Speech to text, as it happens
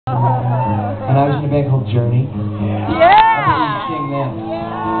I was in a band called Journey. Yeah! I bet you'd sing them.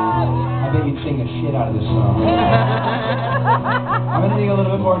 I bet you'd sing the shit out of this song. I'm gonna need a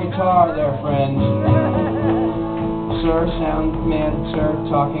little bit more guitar there, friend. Sir, sound man, sir,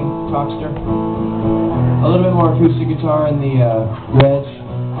 talkster. A little bit more acoustic guitar in the reds,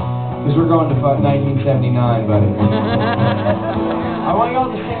 because we're going to 1979, buddy. I want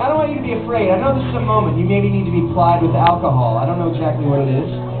y'all to sing. I don't want you to be afraid. I know this is a moment. You maybe need to be plied with alcohol. I don't know exactly what it is.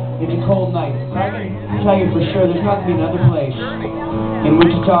 It's a cold night. But I can tell you for sure there's not going to be another place in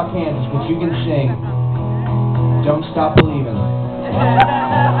Wichita, Kansas that you can sing Don't Stop Believing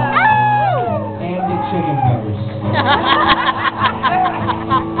and get chicken fingers.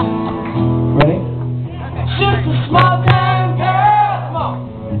 Ready? Just a small town girl, come on,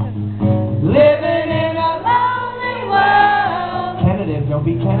 living in a lonely world. Tentative, don't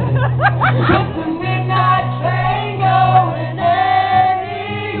be tentative. Just a midnight train going anywhere.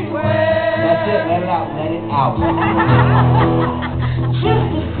 That's it, let it out, let it out.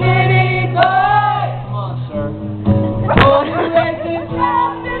 Just a city boy, come on, sir. Born and raised in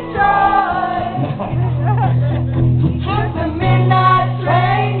self-Detroit. Just a midnight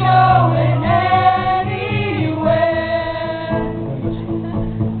train going anywhere.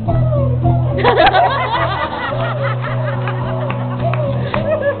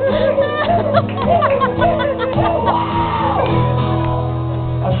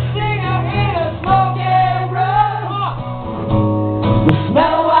 A singer in a smoking room. The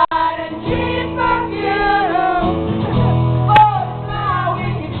smell of wine and cheap perfume. For a smile we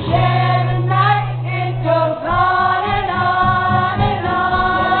can share the night. It goes on and on and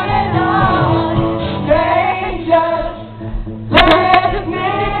on and on. Strangers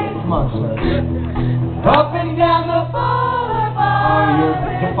listening. Come on, sir. Up and down the boulevard. Oh, you're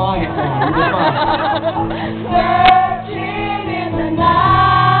defiant now. You're defiant. Searching in the night.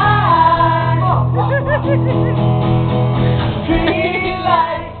 Street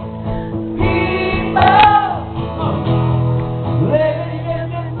lights, people living in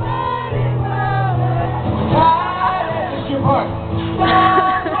the mighty world. It's your part.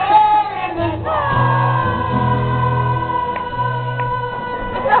 Somewhere in the night.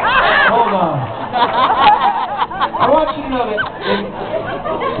 Hold on. I want you to know that in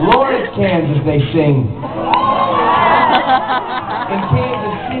Lawrence, Kansas, they sing. In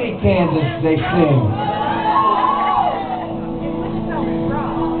Kansas City, Kansas, they sing.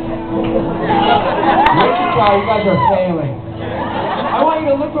 Wichita, you guys are failing. I want you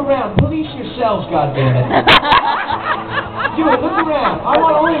to look around. Police yourselves, goddammit. Do it, look around. I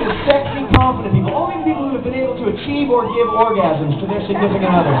want only the sexy, confident people. Only the people who have been able to achieve or give orgasms to their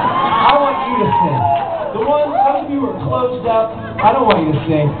significant others. I want you to sing. Those of you who are closed up, I don't want you to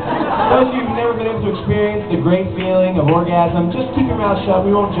sing. Those of you who've never been able to experience the great feeling of orgasm, just keep your mouth shut.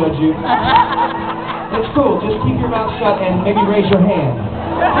 We won't judge you. It's cool. Just keep your mouth shut and maybe raise your hand.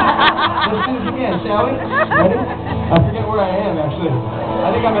 Let's do this again, shall we? Ready? I forget where I am, actually. I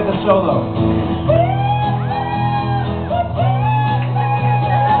think I'm at the solo.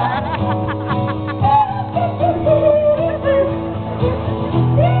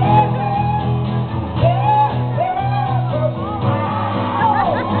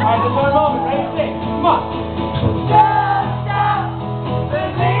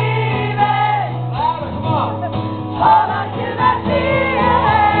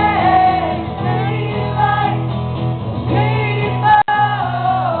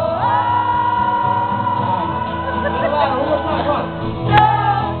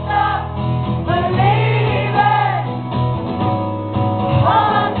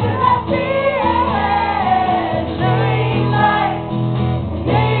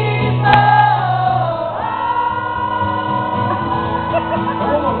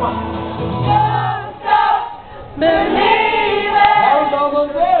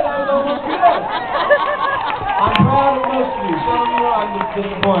 I'm proud of most of you. Some of you I'm just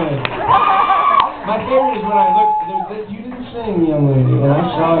disappointed. My favorite is when I looked, you didn't sing, young lady, and I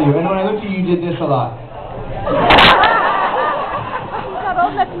saw you. And when I looked at you, you did this a lot.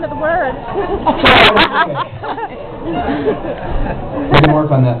 Don't listen to the words. We can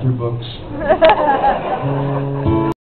work on that through books.